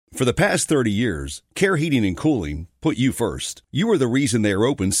For the past 30 years, Care Heating and Cooling put you first. You are the reason they are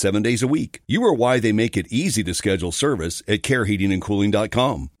open 7 days a week. You are why they make it easy to schedule service at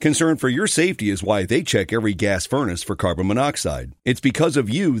careheatingandcooling.com. Concern for your safety is why they check every gas furnace for carbon monoxide. It's because of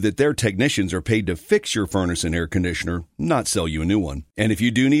you that their technicians are paid to fix your furnace and air conditioner, not sell you a new one. And if you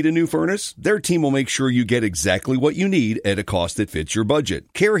do need a new furnace, their team will make sure you get exactly what you need at a cost that fits your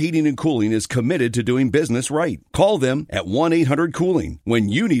budget. Care Heating and Cooling is committed to doing business right. Call them at 1-800-COOLING when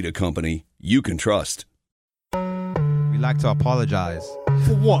you need a company you can trust. We like to apologize.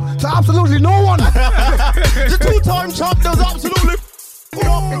 For what? To absolutely no one. The two-time champ does absolutely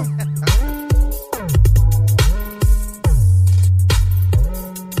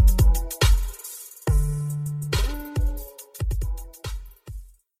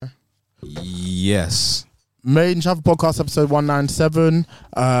Yes. Made in Travel Podcast episode 197.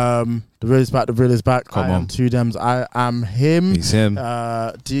 The real is back. The real is back. Come I am on. Two Dems. I am him. He's him.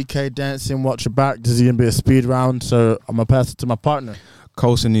 DK dancing. Watch your back. This is gonna be a speed round. So I'm gonna pass it to my partner.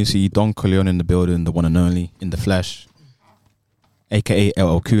 Cole Sanusi, Don Corleone in the building, the one and only, in the flesh. AKA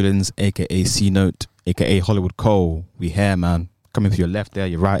LL Coolins, AKA C-Note, AKA Hollywood Cole. We here, man. Coming to your left there,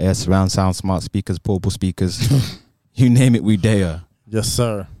 your right there, surround sound, smart speakers, portable speakers. You name it, we there. Yes,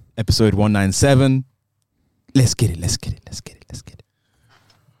 sir. Episode 197. Let's get it, let's get it, let's get it, let's get it.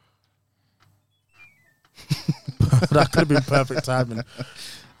 That could have been perfect timing.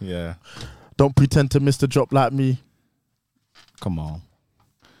 Yeah. Don't pretend to miss the drop like me. Come on.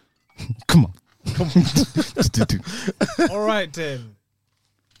 Come on. All right, then.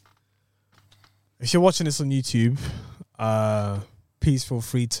 If you're watching this on YouTube, please feel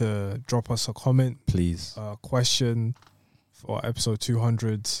free to drop us a comment, Please. question for episode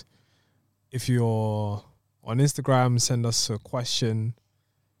 200. If you're on Instagram, send us a question.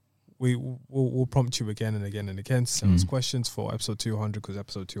 We'll prompt you again and again and again to send us questions for episode 200 because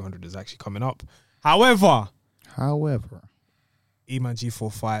episode 200 is actually coming up. However, Eman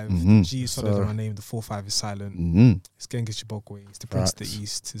G45, the G is solid in our name, the 45 is silent. It's Genghis Chibokwe, it's the Prince of the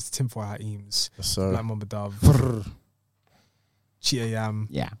East, it's Tinfoil Hat Eames, Yes, Black Mamba Dove, Cheetah Yam.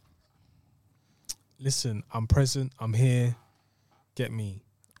 Yeah. Listen, I'm present, I'm here. Get me.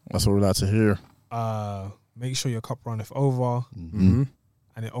 That's what we like to hear. Make sure your cup runneth over Mm-hmm.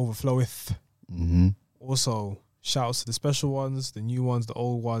 and it overfloweth. Also, shout outs to the special ones, the new ones, the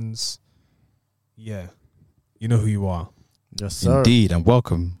old ones. Yeah, you know who you are. Yes, sir. Indeed, and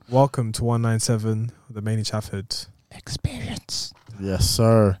welcome. Welcome to 197, the Manny Chafford Experience. Yes,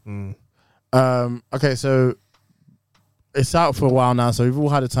 sir. Okay, so it's out for a while now, so we've all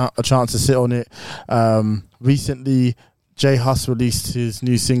had a chance to sit on it. Recently, J Hus released his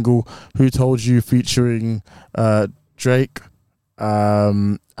new single, Who Told You, featuring Drake.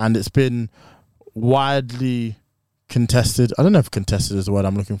 And it's been widely contested. I don't know if contested is the word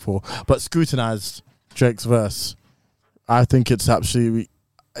I'm looking for, but scrutinized, Drake's verse. I think it's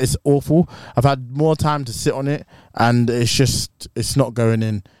awful. I've had more time to sit on it, and it's not going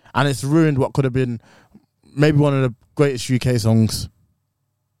in. And it's ruined what could have been maybe one of the greatest UK songs.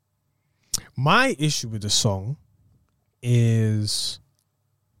 My issue with the song is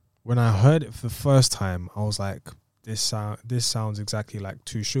when I heard it for the first time, I was like, this sounds exactly like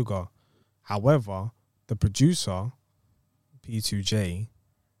Too Sugar. However, the producer, P2J,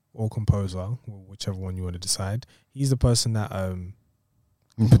 or composer, whichever one you want to decide, he's the person that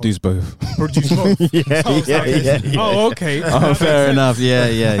Produce both. produced both. Yeah. Oh, okay. Oh, fair enough.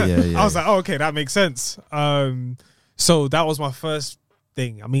 Yeah. I was like, oh, okay, that makes sense. So that was my first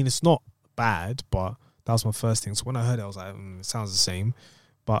thing. I mean, it's not bad, but that was my first thing. So when I heard it, I was like, it sounds the same.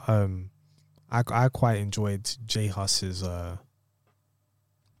 But I quite enjoyed J Hus's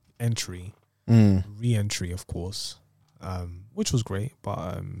entry, re-entry, of course, which was great.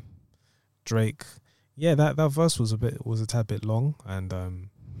 But Drake, yeah, that verse was a tad bit long, and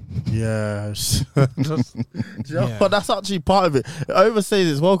Yes. But that's actually part of it. Overstays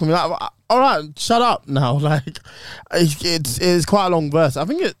its welcome. Like, all right, shut up now. Like, it's quite a long verse. I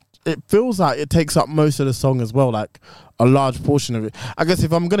think it feels like it takes up most of the song as well, like a large portion of it. I guess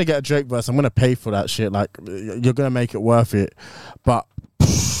if I'm gonna get a Drake verse, I'm gonna pay for that shit. Like, you're gonna make it worth it. But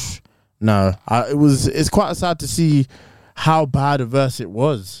no, it's quite sad to see how bad a verse it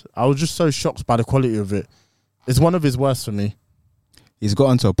was. I was just so shocked by the quality of it. It's one of his worst for me. He's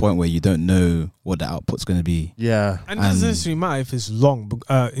gotten to a point where you don't know what the output's going to be. Yeah. And it doesn't necessarily matter if it's long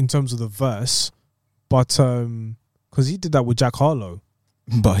in terms of the verse, but because he did that with Jack Harlow.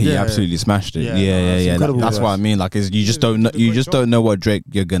 But he absolutely smashed it. Yeah. That's incredible what I mean. Like, you just don't know. You just don't know what Drake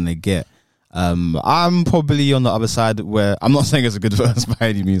you're gonna get I'm probably on the other side where I'm not saying it's a good verse by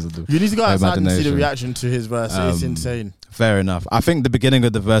any means of the You need to go outside and see the imagination. reaction to his verse. It's insane. Fair enough. I think the beginning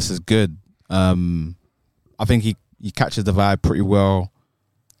of the verse is good. I think he catches the vibe pretty well,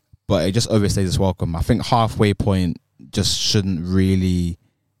 but it just overstays its welcome. I think halfway point just shouldn't really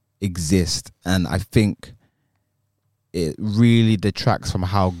exist, and I think it really detracts from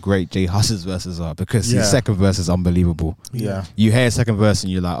how great J Hus's verses are, because his second verse is unbelievable. Yeah. You hear his second verse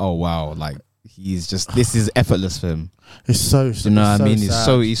and you're like, oh wow, like he's just, this is effortless for him. It's so, You know what I mean?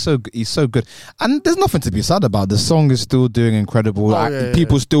 sad. He's so good, and there's nothing to be sad about. The song is still doing incredible.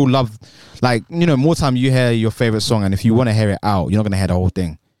 People still love, like, you know, more time you hear your favorite song, and if you want to hear it out, you're not gonna hear the whole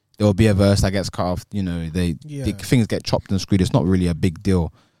thing. There will be a verse that gets cut off. You know, the things get chopped and screwed. It's not really a big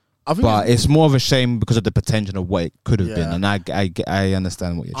deal, but it's more of a shame because of the potential of what it could have been. And I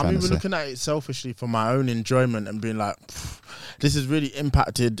understand what you're trying to say. I mean, we're looking at it selfishly for my own enjoyment and being like, this has really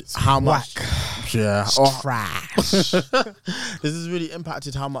impacted how much. Yeah, this has really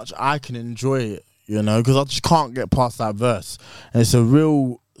impacted how much I can enjoy it. You know, because I just can't get past that verse, and it's a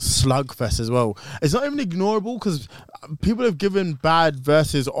real slugfest as well. It's not even ignorable because people have given bad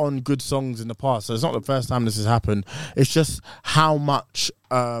verses on good songs in the past, so it's not the first time this has happened. It's just how much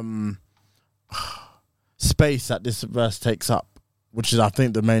space that this verse takes up, which is, I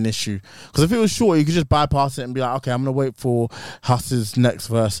think, the main issue. Because if it was short, you could just bypass it and be like, okay, I'm gonna wait for Huss's next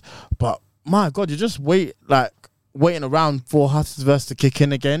verse. But my God, you just waiting around for Huss's verse to kick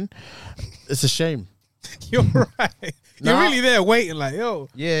in again. It's a shame. You're right. You're really there waiting, like, yo.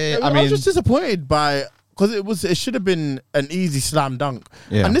 Yeah, I was just disappointed by, because it should have been an easy slam dunk.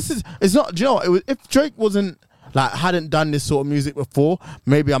 Yeah. And it's not, do you know, if Drake hadn't done this sort of music before,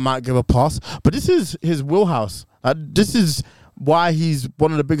 maybe I might give a pass. But this is his wheelhouse. This is why he's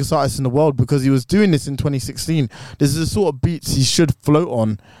one of the biggest artists in the world, because he was doing this in 2016. This is the sort of beats he should float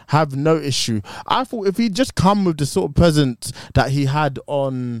on, have no issue. I thought if he'd just come with the sort of presence that he had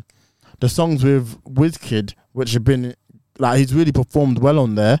on the songs with WizKid, which have been, like, he's really performed well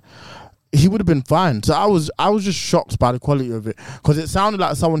on there, he would have been fine. So I was just shocked by the quality of it, because it sounded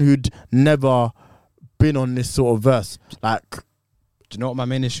like someone who'd never been on this sort of verse. Like, do you know what my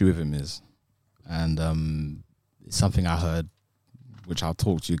main issue with him is? And it's something I heard, which I'll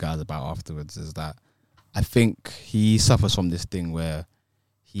talk to you guys about afterwards, is that I think he suffers from this thing where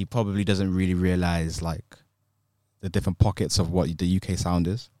he probably doesn't really realize, like, the different pockets of what the UK sound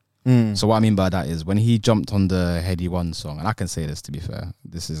is. So what I mean by that is, when he jumped on the Heady One song, and I can say this, to be fair,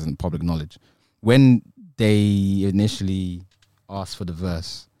 this isn't public knowledge, when they initially asked for the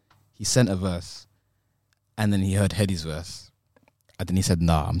verse, he sent a verse, and then he heard Heady's verse, and then he said,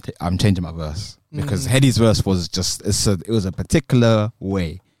 nah, I'm changing my verse, because Heady's verse was just, it was a particular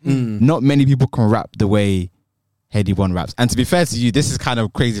way. Not many people can rap the way Heady One raps. And to be fair to you, this is kind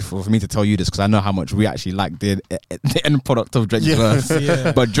of crazy for me to tell you this, because I know how much we actually like the end product of Drake's verse.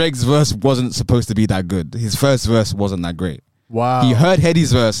 Yeah. But Drake's verse wasn't supposed to be that good. His first verse wasn't that great. wow. He heard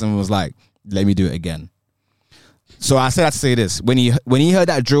Heady's verse and was like, let me do it again. So I said that to say this. When he heard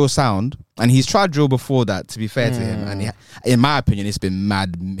that drill sound, and he's tried drill before that, to be fair to him, and in my opinion, it's been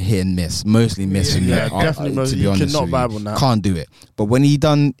mad hit and miss, mostly miss. Definitely. To be You honest cannot with you, vibe on that. can't do it. But when he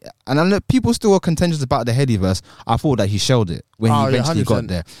done, and I know people still are contentious about the Heady verse, I thought that he shelled it when he eventually got 100%.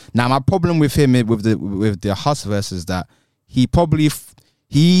 there. Now my problem with him with the Huss verse is that he probably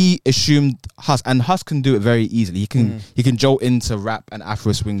he assumed Huss, and Huss can do it very easily. He can jolt into rap and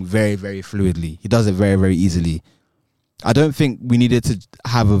Afro swing very, very fluidly. He does it very, very easily. I don't think we needed to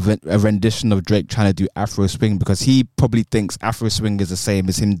have a rendition of Drake trying to do Afro swing, because he probably thinks Afro swing is the same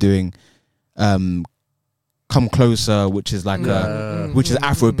as him doing Come Closer, which is like which is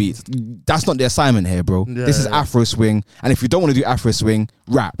Afro beats. That's not the assignment here, bro. This is Afro swing, and if you don't want to do Afro swing,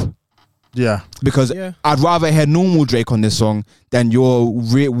 rap. Yeah. Because I'd rather hear normal Drake on this song than your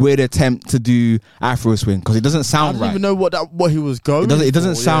weird attempt to do Afro swing, because it doesn't sound right. I don't even know what he was going. It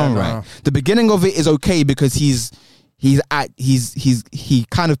doesn't sound right. Nah. The beginning of it is okay because he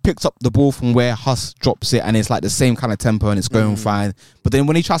kind of picks up the ball from where Huss drops it, and it's like the same kind of tempo and it's going fine. But then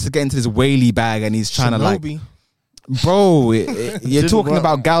when he tries to get into this whaley bag and he's trying to like, bro, you're talking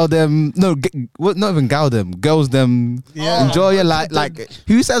about gal them. No, not even gal them. Girls them. Yeah. Enjoy your life. Like,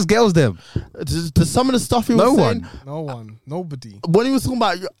 who says girls them? To some of the stuff he was saying, No one. Nobody. when he was talking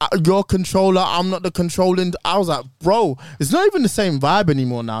about your controller, I'm not the controlling. I was like, bro, it's not even the same vibe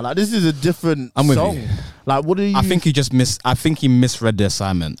anymore now. Like, this is a different I'm with song. you. Like, what do you? I think he misread the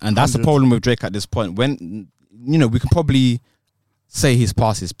assignment, and that's the 100. problem with Drake at this point. When, you know, we can probably say he's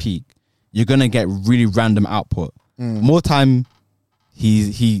past his peak, you're gonna get really random output. More time,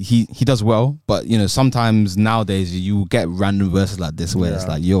 he does well, but you know sometimes nowadays you get random verses like this where it's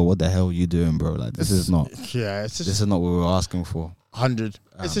like, yo, what the hell are you doing, bro? Like this is not this is not what we were asking for. 100.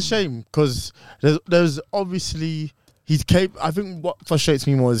 It's a shame because there's obviously he's capable. I think what frustrates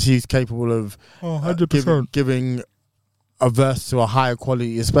me more is he's capable of 100%. Giving a verse to a higher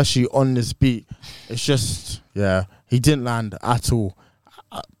quality, especially on this beat. It's just he didn't land at all.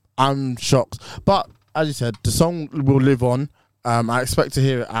 I'm shocked, but as you said, the song will live on. I expect to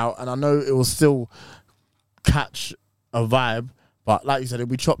hear it out, and I know it will still catch a vibe. But like you said, it'll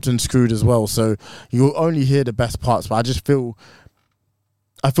be chopped and screwed as well. So you'll only hear the best parts. But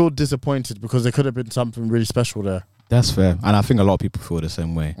I feel disappointed because there could have been something really special there. That's fair, and I think a lot of people feel the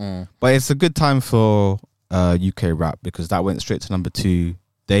same way. But it's a good time for UK rap because that went straight to number 2.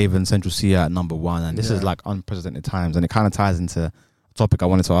 Dave and Central C at number 1, and this is like unprecedented times, and it kind of ties into a topic I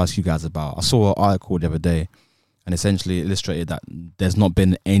wanted to ask you guys about. I saw an article the other day, and essentially illustrated that there's not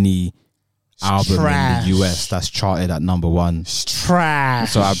been any album in the US that's charted at number 1. It's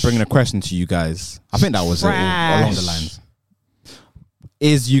trash. So I'm bringing a question to you guys. I think that was it, along the lines.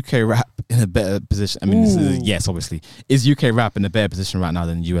 Is UK rap in a better position? I mean, this is, yes, obviously. Is UK rap in a better position right now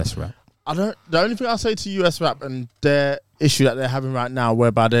than US rap? The only thing I'll say to US rap and their issue that they're having right now,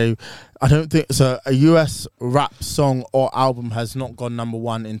 whereby I don't think so. A US rap song or album has not gone number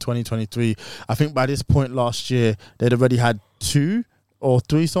 1 in 2023. I think by this point last year they'd already had 2 or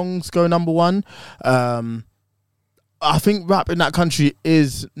 3 songs go number 1. I think rap in that country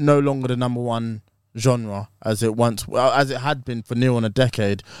is no longer the number 1 genre as it had been for near on a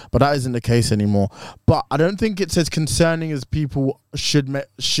decade, but that isn't the case anymore. But I don't think it's as concerning as people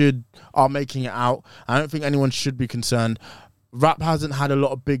are making it out. I don't think anyone should be concerned. Rap hasn't had a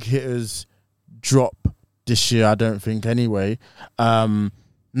lot of big hitters drop this year, I don't think anyway. None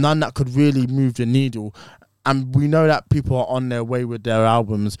that could really move the needle, and we know that people are on their way with their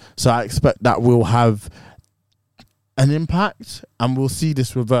albums, so I expect that will have an impact and we'll see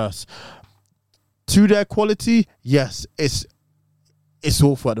this reverse. To their quality, yes, it's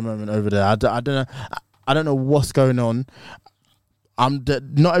awful at the moment over there. I don't know what's going on.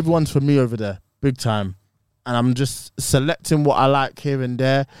 Not everyone's for me over there, big time, and I'm just selecting what I like here and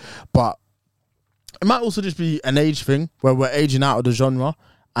there. But it might also just be an age thing where we're aging out of the genre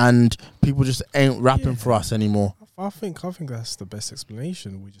and people just ain't rapping for us anymore. I think that's the best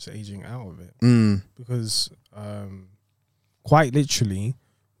explanation. We're just aging out of it because quite literally.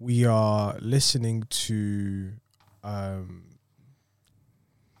 We are listening to, how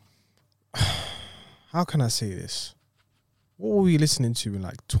can I say this? What were we listening to in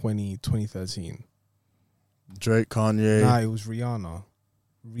like 2013? Drake, Kanye. Nah, it was Rihanna.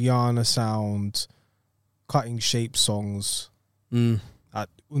 Rihanna sound, cutting shape songs. It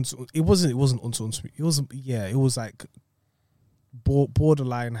wasn't Unsu Unsu. It was like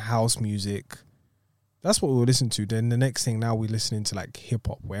borderline house music. That's what we were listening to. Then the next thing, now we're listening to like hip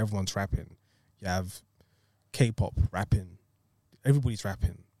hop where everyone's rapping. You have K-pop rapping. Everybody's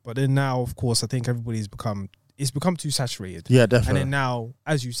rapping. But then now, of course, I think it's become too saturated. Yeah, definitely. And then now,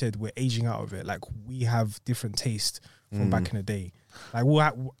 as you said, we're aging out of it. Like we have different taste from back in the day.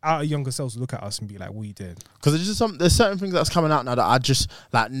 Like our younger selves look at us and be like, "What you did?" Because there's certain things that's coming out now that I just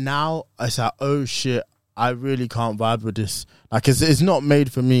like. Now I say, "Oh shit, I really can't vibe with this." Like it's not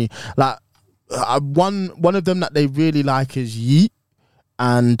made for me. Like. One of them that they really like is Yeet,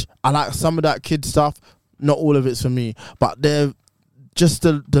 and I like some of that kid stuff. Not all of it's for me, but they're just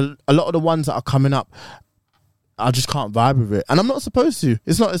a lot of the ones that are coming up. I just can't vibe with it, and I'm not supposed to.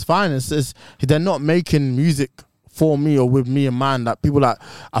 It's not. It's fine. It's they're not making music for me or with me in mind. Like people like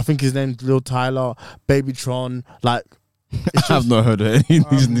I think his name's Lil Tyler, Babytron, like. I've not heard of any of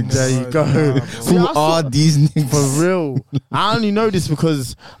these niggas. There you go. Who are these niggas? For real. I only know this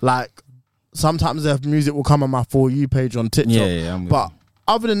because like. Sometimes their music will come on my For You page on TikTok. Yeah, but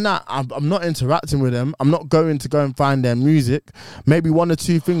other than that, I'm not interacting with them. I'm not going to go and find their music. Maybe 1 or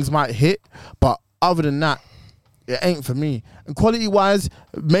 2 things might hit, but other than that, it ain't for me. And quality-wise,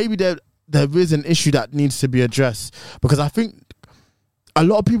 maybe there is an issue that needs to be addressed because I think a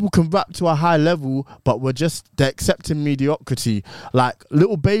lot of people can rap to a high level, but they're accepting mediocrity. Like,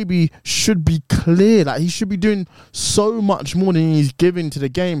 Lil Baby should be clear. Like, he should be doing so much more than he's giving to the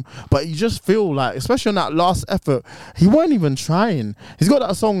game. But you just feel like, especially on that last effort, he weren't even trying. He's got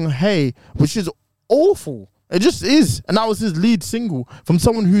that song, Hey, which is awful. It just is. And that was his lead single from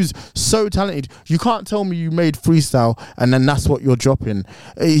someone who's so talented. You can't tell me you made freestyle and then that's what you're dropping.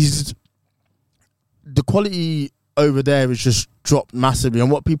 The quality over there is just dropped massively,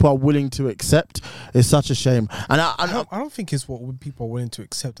 and what people are willing to accept is such a shame. And I don't think it's what people are willing to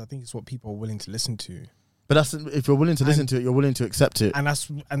accept. I think it's what people are willing to listen to. But that's if you're willing to listen to it, you're willing to accept it. And that's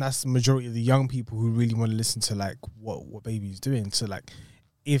the majority of the young people who really want to listen to like what Baby's doing. So like,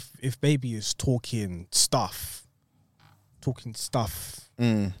 if Baby is talking stuff,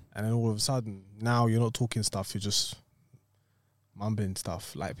 and then all of a sudden now you're not talking stuff, you're just mumbling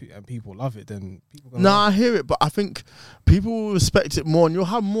stuff, like, and people love it, then people gonna I hear it, but I think people will respect it more, and you'll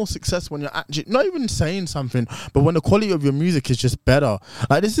have more success when you're actually not even saying something, but when the quality of your music is just better.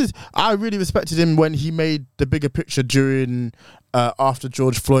 Like I really respected him when he made The Bigger Picture during after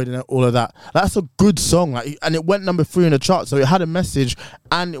George Floyd and all of that. That's a good song, like, and it went number 3 in the chart, so it had a message,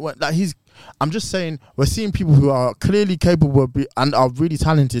 and it went like I'm just saying, we're seeing people who are clearly capable and are really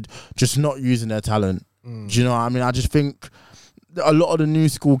talented, just not using their talent. Do you know what I mean? I just think a lot of the new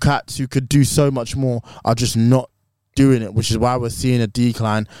school cats who could do so much more are just not doing it, which is why we're seeing a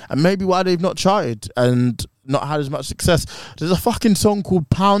decline, and maybe why they've not charted and not had as much success. There's a fucking song called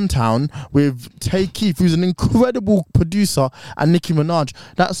Pound Town with Tay Keith, who's an incredible producer, and Nicki Minaj.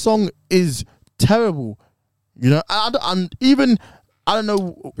 That song is terrible, you know, and even I don't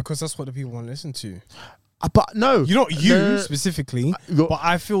know, because that's what the people want to listen to. But no, you not you specifically, but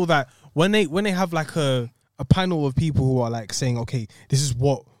I feel that when they have like a panel of people who are like saying, okay, this is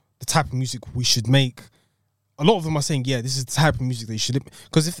what the type of music we should make. A lot of them are saying, yeah, this is the type of music they should.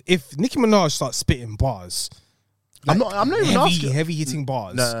 Because if Nicki Minaj starts spitting bars, like I'm not even asking. Heavy hitting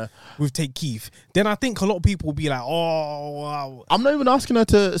bars with Take Keith, then I think a lot of people will be like, oh, wow. I'm not even asking her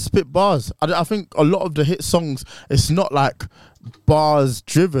to spit bars. I think a lot of the hit songs, it's not like bars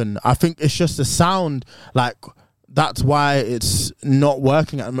driven. I think it's just the sound, like, that's why it's not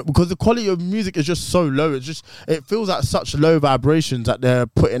working because the quality of music is just so low. It feels like such low vibrations that they're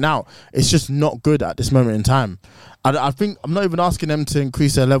putting out. It's just not good at this moment in time. I think I'm not even asking them to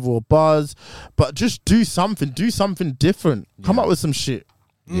increase their level of bars, but just do something different. Come up with some shit.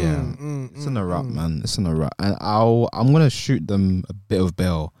 It's in a rap, man. It's in a rap, and I'm gonna shoot them a bit of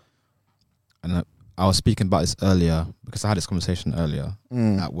bail. And I was speaking about this earlier because I had this conversation earlier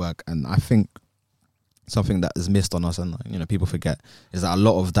at work, and I think something that is missed on us, and you know, people forget, is that a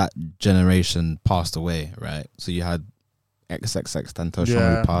lot of that generation passed away, right? So you had XXX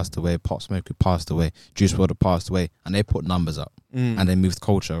Tentacion who passed away, Pop Smoke who passed away, Juice WRLD who passed away, and they put numbers up and they moved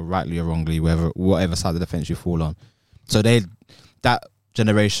culture, rightly or wrongly, whatever side of the fence you fall on. So that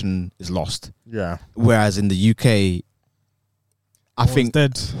generation is lost. Yeah. Whereas in the UK, I think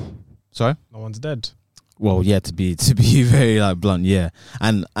dead. Sorry? No one's dead. Well, yeah, to be very like blunt, yeah.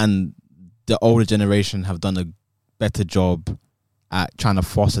 And the older generation have done a better job at trying to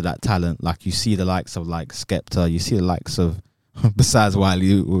foster that talent. Like, you see the likes of like Skepta, you see the likes of, besides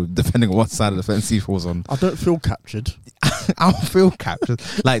Wiley, depending on what side of the fence he falls on. I don't feel captured. I don't feel captured.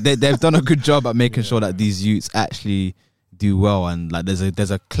 Like, they've done a good job at making sure that these youths actually do well, and like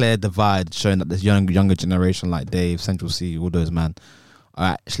there's a clear divide showing that this younger generation like Dave, Central C, all those man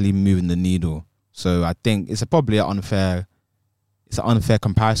are actually moving the needle. So I think it's probably an unfair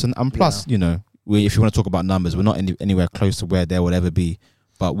comparison. And plus, you know, if you want to talk about numbers, we're not anywhere close to where they would ever be.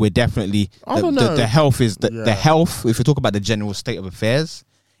 But we're definitely the health is the health. If you talk about the general state of affairs,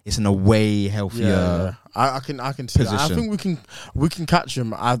 it's in a way healthier. Yeah. I can see that. I think we can catch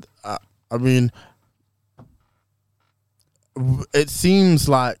him. I mean, it seems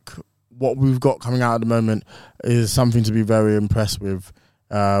like what we've got coming out at the moment is something to be very impressed with.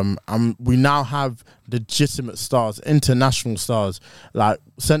 We now have legitimate stars, international stars. Like,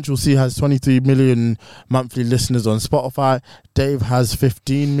 Central C has 23 million monthly listeners on Spotify. Dave has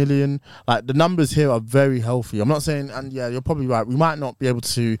 15 million. Like, the numbers here are very healthy. I'm not saying, and yeah, you're probably right, we might not be able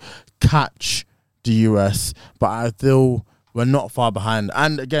to catch the US, but I feel we're not far behind.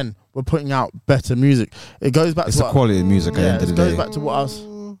 And again, we're putting out better music. It goes back to the quality of music at the end of the day. It goes back to what else?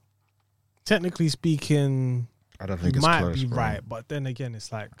 Technically speaking, I don't think you it's might close, be bro. right, but then again,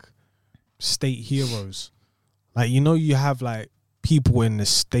 it's like state heroes. Like, you know, you have like people in the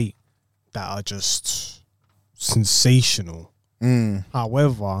state that are just sensational.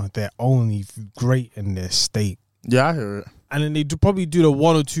 However, they're only great in their state. Yeah, I hear it. And then they probably do the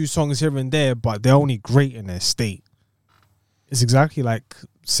 1 or 2 songs here and there, but they're only great in their state. It's exactly like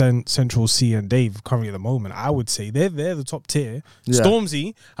Central C and Dave currently at the moment. I would say they're the top tier. Yeah.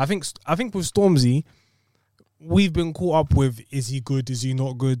 Stormzy, I think with Stormzy, we've been caught up with, is he good, is he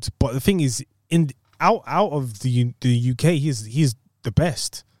not good? But the thing is, out of the UK, he's the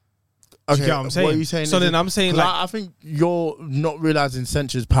best. Okay, you get what I'm saying? What are you saying? So then I'm saying, like, I think you're not realizing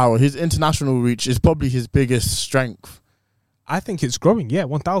Central's power. His international reach is probably his biggest strength. I think it's growing. Yeah,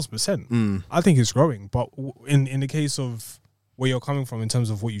 1,000%. I think it's growing. But in the case of where you're coming from in terms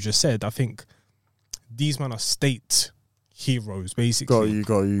of what you just said, I think these men are state heroes, basically.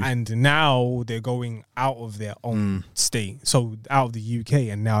 Got you. And now they're going out of their own state, so out of the UK,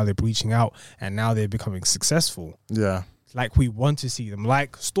 and now they're reaching out, and now they're becoming successful. Yeah. Like we want to see them,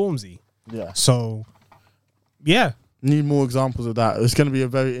 like Stormzy. Yeah. So, yeah. Need more examples of that. It's going to be a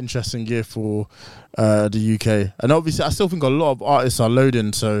very interesting year for the UK. And obviously, I still think a lot of artists are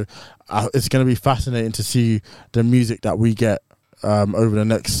loading, so it's going to be fascinating to see the music that we get over the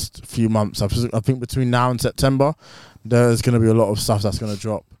next few months. I think between now and September, there's going to be a lot of stuff that's going to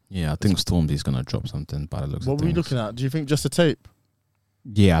drop. Yeah, I think Stormzy's going to drop something by the looks What of were we things. looking at? Do you think just a tape?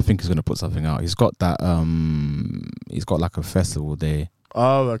 Yeah, I think he's going to put something out. He's got that, he's got like a festival day,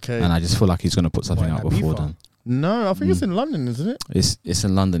 Oh, okay. and I just feel like he's going to put something What, out in before Ibiza? then. No, I think it's in London, isn't it? It's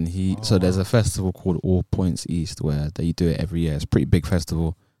in London. So there's a festival called All Points East where they do it every year. It's a pretty big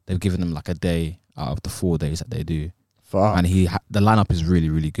festival. They've given him like a day out of the 4 days that they do, Fuck. and the lineup is really,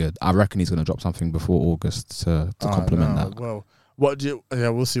 really good. I reckon he's going to drop something before August to complement that. Well,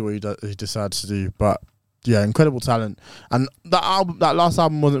 we'll see what he decides to do. But yeah, incredible talent. And that last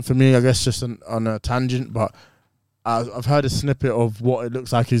album wasn't for me. I guess just on a tangent, but I've heard a snippet of what it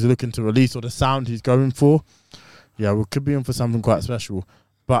looks like he's looking to release or the sound he's going for. Yeah, we could be in for something quite special.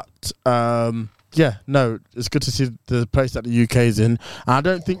 But yeah, no, it's good to see the place that the UK is in. And I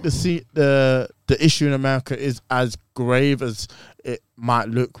don't think the issue in America is as grave as it might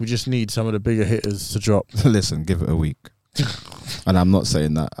look. We just need some of the bigger hitters to drop. Listen, give it a week. And I'm not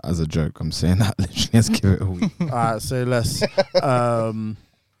saying that as a joke. I'm saying that literally. Let's give it a week. All right, say less.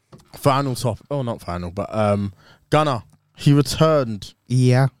 Final topic. Oh, not final, but Gunna. He returned.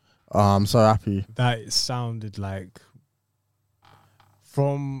 Yeah. Oh, I'm so happy. That it sounded like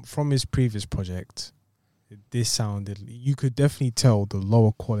from his previous project. This sounded. You could definitely tell the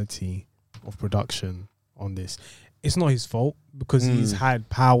lower quality of production on this. It's not his fault because he's had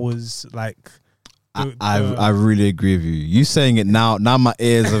powers like. I really agree with you. You saying it now my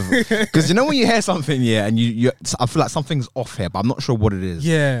ears have, because you know when you hear something, yeah, and you I feel like something's off here, but I'm not sure what it is.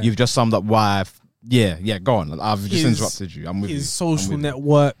 Yeah, you've just summed up why. Go on. I've just interrupted you. I'm with you. His social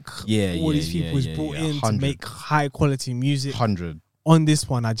network. All Yeah, these people he's brought in 100. to make high quality music. 100. On this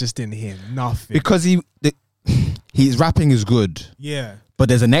one, I just didn't hear nothing because his rapping is good. Yeah, but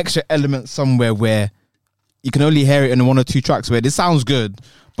there's an extra element somewhere where you can only hear it in 1 or 2 tracks where this sounds good.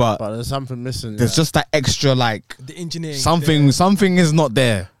 But there's something missing. There's just that extra, like the engineering. Something is not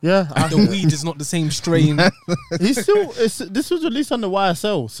there. Yeah, the weed is not the same strain. He's still. This was released on the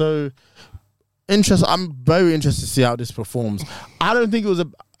YSL, so interesting. I'm very interested to see how this performs. I don't think it was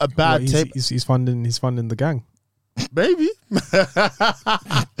a bad tape. He's funding the gang. Maybe.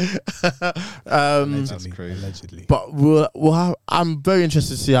 That's crazy. Allegedly. But I'm very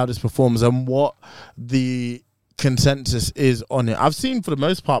interested to see how this performs and what the consensus is on it. I've seen for the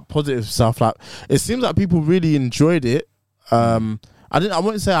most part positive stuff. Like it seems like people really enjoyed it. I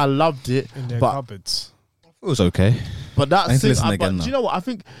wouldn't say I loved it, In their but cupboards. It was okay. but that I need to thing, listen but again do you now. know what? I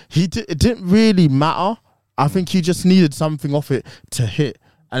think it didn't really matter. I think he just needed something off it to hit,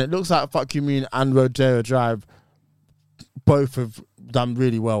 and it looks like Fuck You Mean and Rodeo Drive both have done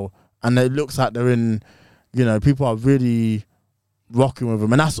really well, and it looks like they're in. People are really rocking with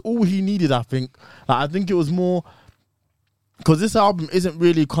him, and that's all he needed. I think. I think it was more because this album isn't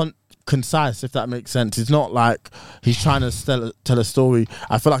really concise, if that makes sense. It's not like he's trying to tell a story.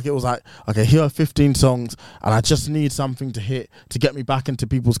 I feel like it was like, okay, here are 15 songs, and I just need something to hit to get me back into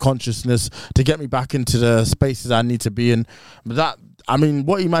people's consciousness, to get me back into the spaces I need to be in. But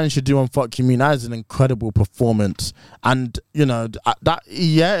what he managed to do on Fuck You Mean, that is an incredible performance. And, in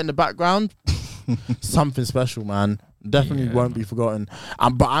the background, something special, man. Definitely won't be forgotten.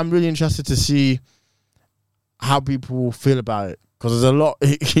 But I'm really interested to see how people feel about it. Because there's a lot.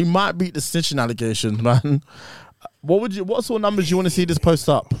 He might beat the snitching allegations, man. What sort of numbers do you want to see this post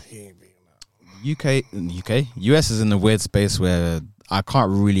up? US is in a weird space where I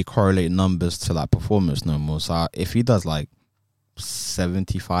can't really correlate numbers to like performance no more. So if he does like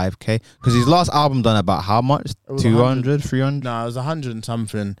 75k, because his last album done about how much? 200, 300? No, it was 100 and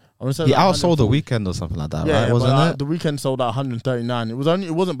something. I want to say He like outsold The Weeknd or something like that, yeah, right? Wasn't it? The Weeknd sold out 139. It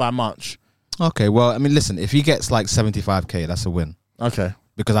wasn't by much. Okay, well, I mean, listen, if he gets like 75k, that's a win. Okay.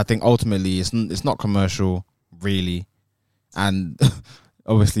 Because I think ultimately it's not commercial, really. And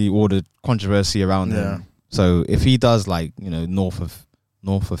obviously all the controversy around him. So if he does like, north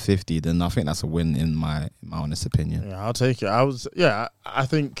of 50, then I think that's a win in my honest opinion. Yeah, I'll take it. I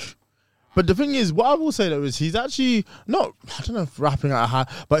think. But the thing is, what I will say though is he's actually not, I don't know if rapping at a high,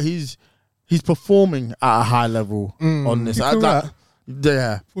 but he's performing at a high level on this. Sure.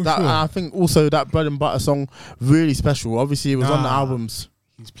 I think also that Bread and Butter song really special. Obviously, it was on the albums.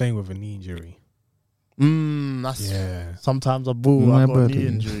 He's playing with a knee injury. Sometimes I bull. I've got a knee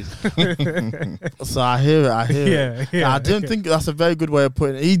injury. So I hear it. I didn't think that's a very good way of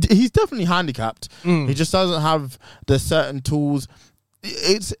putting it. He's definitely handicapped. He just doesn't have the certain tools.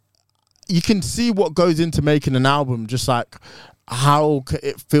 You can see what goes into making an album, just like how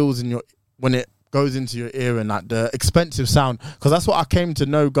it feels when it goes into your ear, and like the expensive sound, because that's what I came to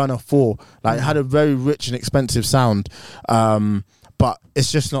know Gunna for. Like it had a very rich and expensive sound, but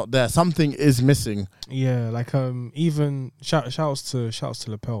it's just not there. Something is missing. Yeah, like even shouts to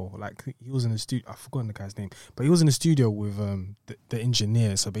Lapel. Like he was in the studio. I've forgotten the guy's name, but he was in the studio with the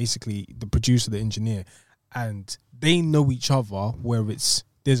engineer. So basically, the producer, the engineer, and they know each other. Where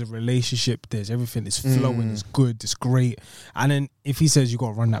there's a relationship, there's everything. It's flowing. It's good. It's great. And then if he says you got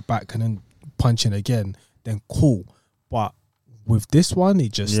to run that back and then punch in again, then cool. But with this one,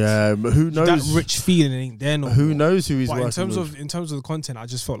 it just but who knows, that rich feeling ain't there no who more. knows who he's but working in terms of the content, I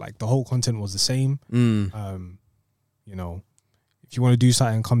just felt like the whole content was the same. You know, if you want to do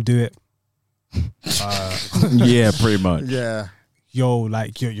something, come do it. Yeah, pretty much. Yeah,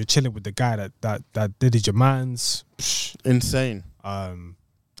 like you're chilling with the guy that did your man's. Insane.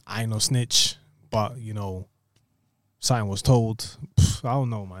 I ain't no snitch, but you know, something was told. I don't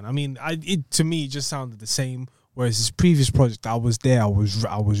know, man. I mean, to me it just sounded the same. Whereas his previous project, I was there. I was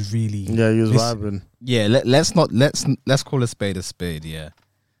really he was vibing. Yeah, let's call a spade a spade. Yeah,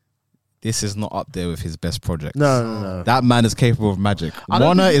 this is not up there with his best project. No. That man is capable of magic.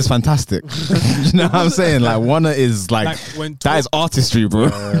 Warner is fantastic. You know what I'm saying? Like Warner is like when that is artistry, bro. You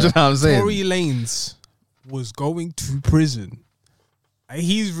know what I'm saying? Tory Lanez was going to prison.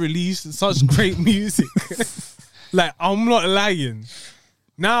 He's released such great music. Like, I'm not lying.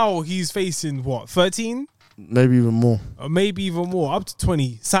 Now he's facing what, 13? Maybe even more. Or maybe even more. Up to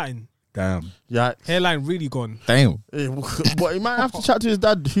 20. Satin. Damn. Yeah. Hairline really gone. Damn. But he might have to chat to his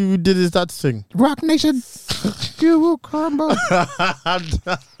dad, who did his dad's thing. Rock Nation. You will crumble.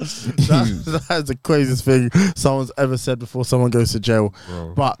 That is the craziest thing someone's ever said before someone goes to jail.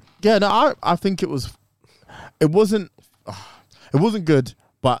 Bro. But yeah, no, I think it wasn't good,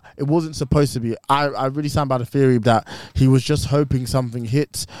 but it wasn't supposed to be. I really stand by the theory that he was just hoping something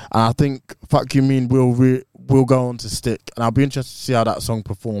hits, and I think Fuck You Mean will go on to stick, and I'll be interested to see how that song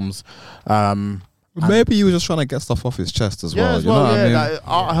performs. Maybe he was just trying to get stuff off his chest as well. Yeah, you know what I mean? Like,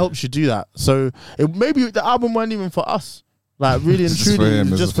 art helps you do that. So maybe the album wasn't even for us. Like really and truly,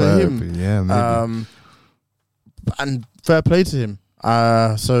 just for him. Yeah, maybe. And fair play to him.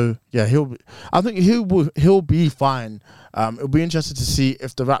 So yeah, I think he'll be fine. It'll be interesting to see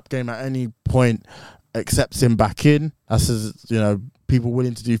if the rap game at any point accepts him back in. That's people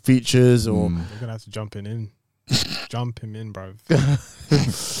willing to do features or they're gonna have to jump him in, bro.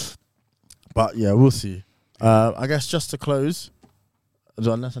 But yeah, we'll see. I guess just to close,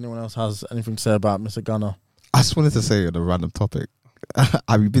 unless anyone else has anything to say about Mr. Gunna. I just wanted to say on a random topic.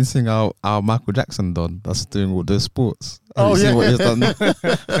 Have you been seeing our Michael Jackson Don that's doing all those sports? Have you seen what he's done?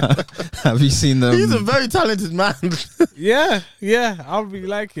 Have you seen them? He's a very talented man. yeah, I really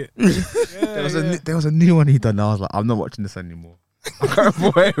like it. There was a new one he done. I was like, I'm not watching this anymore. I can't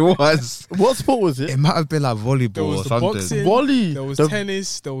remember where it was. What sport was it? It might have been like volleyball there was or something. Boxing, Volley. There was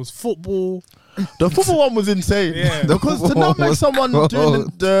tennis. There was football. The football one was insane. Yeah. Because to not make someone doing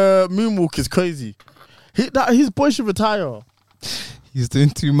the moonwalk is crazy. His boy should retire. He's doing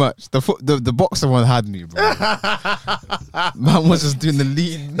too much. The boxer one had me, bro. Man was just doing the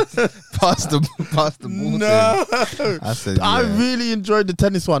lean past the ball. No, thing. I said, yeah. I really enjoyed the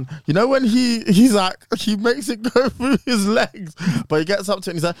tennis one. You know when he's like he makes it go through his legs, but he gets up to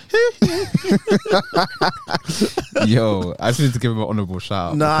it and he's like, yo, I just need to give him an honourable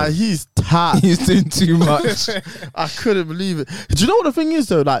shout out. Nah, he's tight. He's doing too much. I couldn't believe it. Do you know what the thing is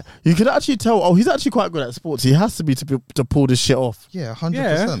though? Like you could actually tell. Oh, he's actually quite good at sports. He has to be to pull this shit off. Yeah,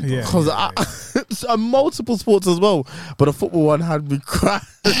 100%. Yeah. Because multiple sports as well, but the football one had me crying.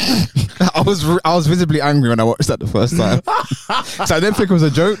 I was visibly angry when I watched that the first time. So I didn't think it was a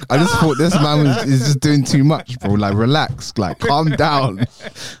joke. I just thought this man is just doing too much, bro. Like relax, like calm down,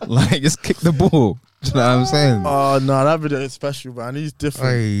 like just kick the ball. Do you know what I'm saying? Oh no, that video is special, man. He's different.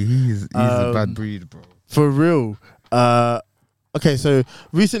 Hey, he's a bad breed, bro. For real. Okay, so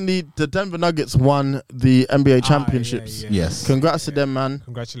recently the Denver Nuggets won the NBA championships. Yeah. Yes. Congrats to them, man.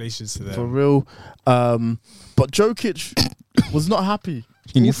 Congratulations to them. For real. But Jokic was not happy.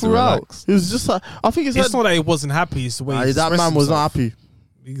 He needs to relax. He was just like, I think It's not that he wasn't happy. It's the way he that man was not happy.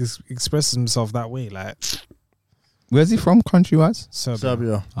 He expressed himself that way. Like, where's he from, country-wise?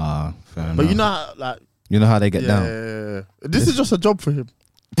 Serbia. Ah, fair enough. But you know how, like, you know how they get down. Yeah. This is just a job for him.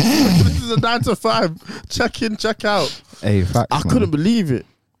 This is a 9 to 5. Check in, check out. Hey, facts, I couldn't believe it.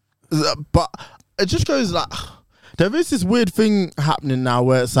 But it just goes like there is this weird thing happening now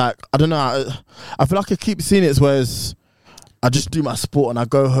where it's like I don't know. I feel like I keep seeing it whereas I just do my sport and I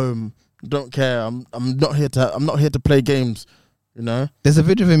go home. Don't care. I'm not here to play games. You know. There's a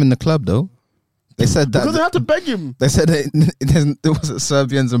video of him in the club though. They said that because they had to beg him. They said there wasn't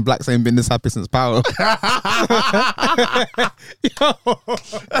Serbians and blacks ain't been this happy since power.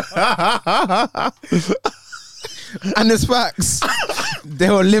 And there's facts. They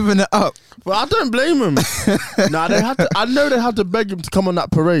were living it up. But I don't blame him. Nah, they had to. I know they had to beg him to come on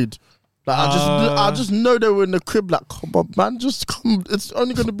that parade. Like I just know they were in the crib. Like, come on, man, just come. It's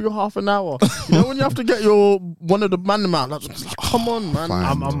only going to be half an hour. You know when you have to get one of the man out. Like, come on, man.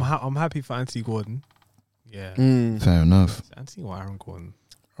 Fine. I'm happy for Anthony Gordon. Yeah, Fair enough. Is it Anthony or Aaron Gordon?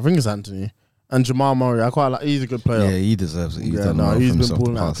 I think it's Anthony and Jamal Murray. I quite like. He's a good player. Yeah, he deserves it. He's done no, well he's for been himself the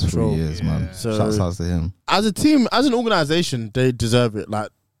balling out of past 3 control. years, man. So- Shouts out to him. As a team, as an organisation, they deserve it. Like,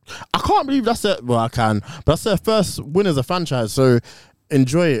 I can't believe that's it. Well, I can, but that's their first win as a franchise. So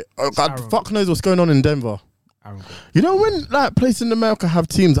enjoy it. God, fuck knows what's going on in Denver. Aaron Gordon. You know when like places in America have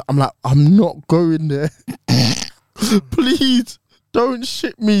teams, I'm like, I'm not going there. Please don't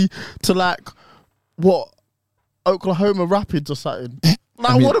ship me to like what Oklahoma Rapids or something. Like,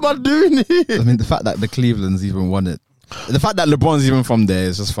 I mean- what am I doing here? I mean, the fact that the Cleveland's even won it, the fact that LeBron's even from there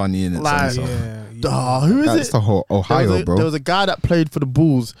is just funny, innit? Like, So- Who is That's it? the whole Ohio, bro. There was a guy that played for the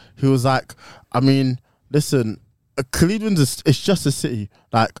Bulls who was like, I mean, listen, Cleveland it's just a city.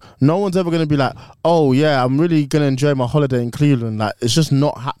 Like, no one's ever going to be like, oh, yeah, I'm really going to enjoy my holiday in Cleveland. Like, it's just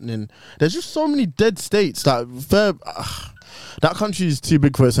not happening. There's just so many dead states. Like, that country is too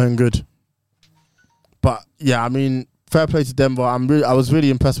big for its own good. But, yeah, I mean, fair play to Denver. I was really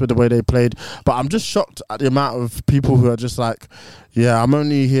impressed with the way they played. But I'm just shocked at the amount of people who are just like, yeah, I'm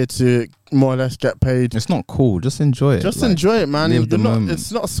only here to more or less get paid. It's not cool. Just enjoy it. Just Like, enjoy it, man. live the moment.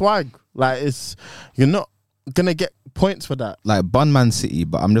 It's not swag. Like, you're not gonna get points for that. Like Bunman City,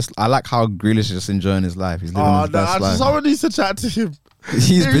 but I like how Grealish is just enjoying his life. He's living his I best just life. already used to chat to him.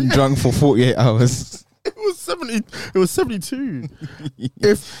 He's been drunk for 48 hours. It was 70. It was 72.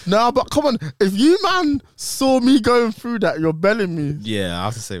 But come on. If you man saw me going through that, you're belling me. Yeah, I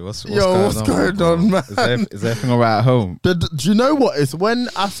have to say, what's going on, man? Is everything alright at home? Do you know what? It's when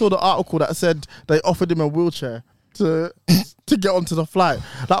I saw the article that said they offered him a wheelchair to get onto the flight.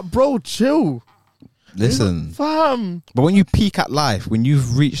 Like, bro, chill. Listen, Fam. but when you peak at life, when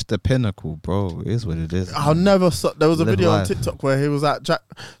you've reached the pinnacle, bro, it is what it is. I'll never stop. There was a Live video on life. TikTok where he was at Jack.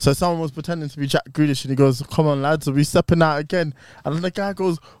 So someone was pretending to be Jack Grealish, and he goes, "Come on, lads, are we stepping out again?" And then the guy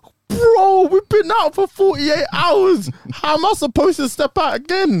goes, "Bro, we've been out for 48 hours. How am I supposed to step out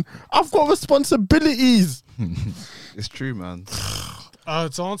again? I've got responsibilities." It's true, man.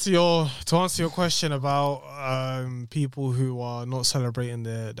 To answer your question about people who are not celebrating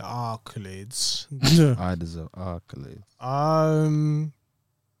the accolades, I deserve accolades.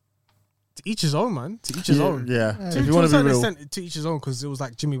 to each his own, man. To each his own. Yeah. To If you want a to be certain real, extent, to each his own, because it was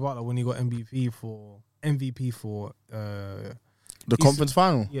like Jimmy Butler when he got MVP for the conference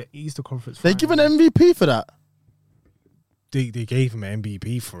final. Easter Conference. They Final. give an MVP for that. They gave him an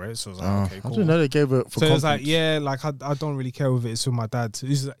MVP for it, so I was like, okay, I cool. didn't know they gave it for So it was conference. like, yeah, like I don't really care with it. It's with my dad.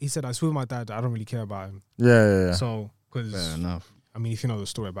 He said, "It's with my dad. I don't really care about him." Yeah. So because Fair enough. I mean, if you know the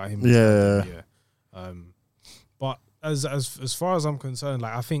story about him, Yeah. But as far as I'm concerned,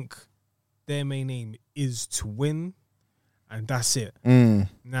 like I think their main aim is to win, and that's it.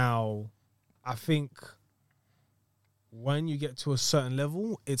 Now, I think when you get to a certain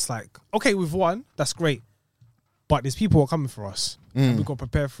level, it's like, okay, we've won, that's great, but there's people who are coming for us, and we've got to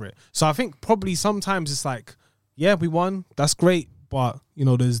prepare for it. So I think probably sometimes it's like, yeah, we won, that's great, but you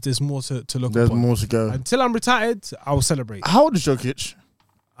know, there's more to look. There's upon. more to go. Until I'm retired, I will celebrate. How old is Jokic?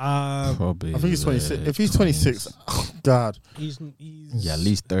 Probably. I think he's 26. If he's 26, oh God, He's Yeah, at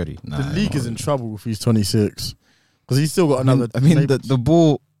least 30. Nah, the league is in trouble if he's 26 because he's still got I mean, another. the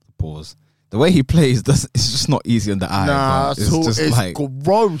ball pause. The way he plays, it's just not easy on the eye. Nah, bro. It's just like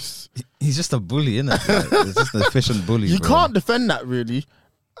gross. he's just a bully, isn't it? Like, it's just an efficient bully. You bro. can't defend that, really.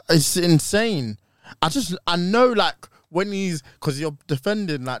 It's insane. I know, like, when because you're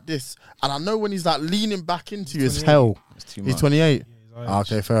defending like this, and I know when he's like leaning back into you, it's hell. It's too He's much. 28. Yeah,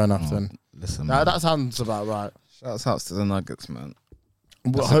 Okay, fair enough then. Listen, Nah, man. that sounds about right. Shouts out to the Nuggets, man.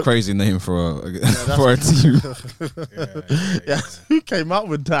 Well, That's a crazy name for a that's- for a team. Yeah, who came up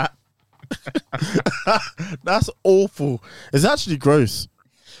with that? That's awful. It's actually gross.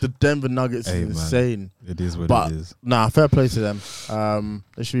 The Denver Nuggets Hey, is man. insane. It is what But it is. nah, fair play to them.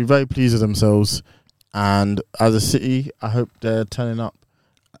 They should be very pleased with themselves. And as a city, I hope they're turning up.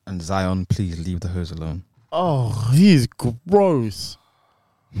 And Zion, please leave the hose alone. Oh, he's gross.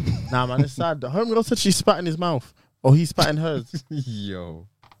 Nah, man, it's sad. The homegirl said she spat in his mouth, or he spat in hers. Yo.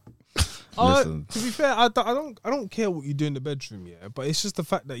 Listen. To be fair, I don't care what you do in the bedroom, yeah. But it's just the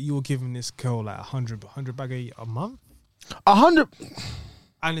fact that you were giving this girl like 100 bag a month, 100.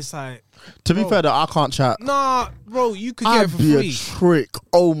 and it's like, To be Bro. fair, though, I can't chat. nah, bro, you could get I'd it for be free. a trick.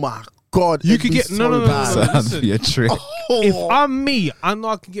 Oh my god, You it'd could be get- so no, no, no, no, bad. no. That'd listen. be a trick. If I'm me, I know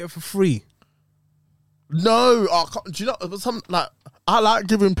I can get it for free. No, do you know some like I like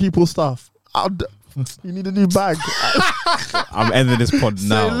giving people stuff. You need a new bag. I'm ending this pod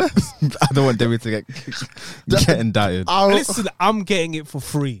now. less. I don't want Demi to get indicted. Listen, I'm getting it for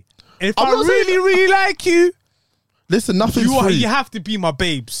free. And if I'm I not saying- really like you, Listen, nothing's free. you have to be my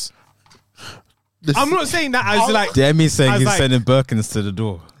babes. Listen, I'm not saying that as like Demi's saying I was he's like- sending Birkins to the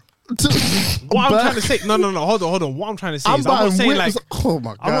door. what I'm trying to say. No, hold on. What I'm trying to say is I'm not buying saying like whips. Oh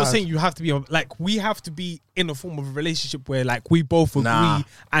my god. I'm not saying you have to be like we have to be in a form of a relationship where like we both agree Nah.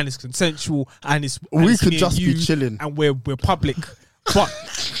 and it's consensual and it's We it's could me and just be you chilling. and we're public. But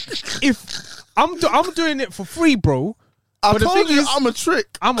if I'm doing it for free, bro. I but the told thing you is- I'm a trick.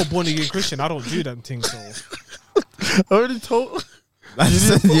 I'm a born again Christian. I don't do them things. So I already told.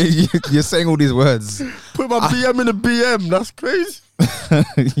 You're saying all these words. Put my BM in a BM. That's crazy.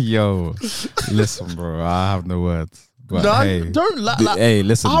 Yo, listen, bro. I have no words. But No, hey, don't like. hey,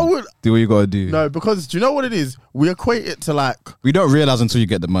 listen. I would. Do what you gotta do. No, because do you know what it is? We equate it to like. We don't realize until you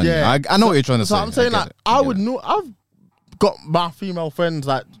get the money. Yeah. I know what you're trying to So say. I'm saying get like it. I get would it. know. I've got my female friends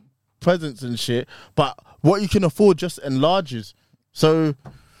like presents and shit, but what you can afford just enlarges. So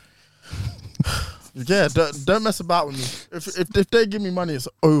yeah, don't mess about with me. If they give me money, it's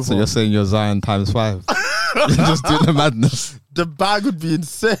over. So you're saying you're Zion times 5. You're just doing the madness. The bag would be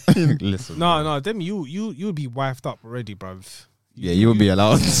insane. Listen. no, them you would be wifed up already, bruv. Yeah, you would be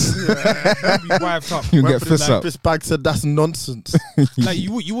allowed. You'd be wifed up. You Went get for this, fist like, up. This bag said that's nonsense. Like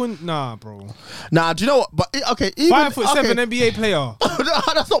you wouldn't. Nah, bro. Nah, do you know what? But okay, even 5'7" NBA player.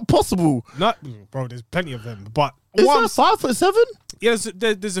 that's not possible. Not, bro. There's plenty of them, but Is what I'm that 5'7"? yeah,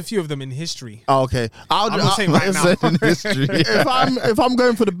 there's a few of them in history. Oh, okay. I'm not saying right now. in history. if I'm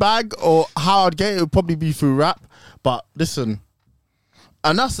going for the bag or how I'd get it, would probably be through rap. But listen,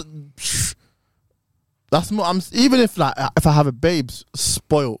 and that's more. Even if I have a babes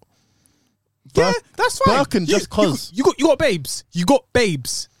spoiled. Yeah, that's fine. Birkin just cause. you got babes. You got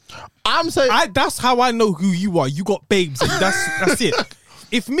babes. I'm saying That's how I know who you are. You got babes. And that's it.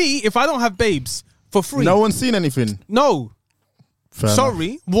 If I don't have babes for free, no one's seen anything. no. Fair enough.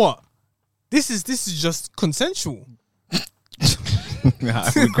 Sorry, what? This is just consensual. Nah,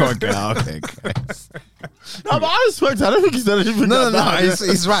 we can't get out. Okay, guys. No, but I respect. I don't think he said anything. No, like that.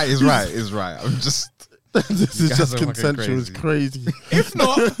 he's right. He's right. He's right. I'm just. This is guys just are fucking consensual. It's crazy. If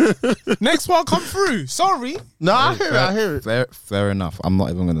not, next one come through. Sorry. No, I hear it. I hear it. Fair enough. I'm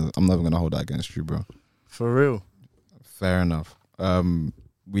not even gonna hold that against you, bro. For real. Fair enough.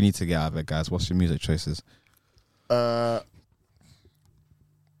 We need to get out of it, guys. What's your music choices?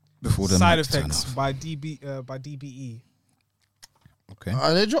 Before the Side mics turn effects off. by DBE. Okay.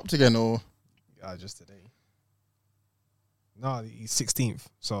 And they dropped again, or Just today. No, the 16th.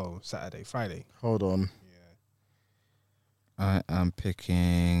 So Saturday, Friday. hold on. I am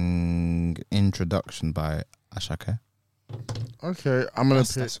picking Introduction by Ashake. Okay, I'm gonna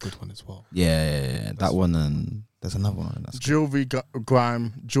That's pick a good one as well. Yeah. That one, and there's another one. That's Jill v.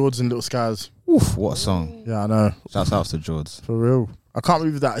 Grime, George and Little Skies. Oof, what a song. Yeah, I know. Shouts out to George. For real. I can't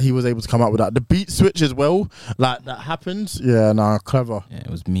believe that he was able to come up with that. The beat switch as well, like that happened. Yeah, nah, clever. Yeah, it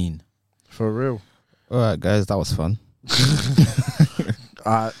was mean. For real. All right, guys, that was fun.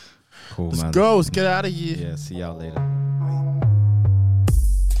 Alright, Cool, let's man. go. Let's get out of here. Yeah, see y'all later.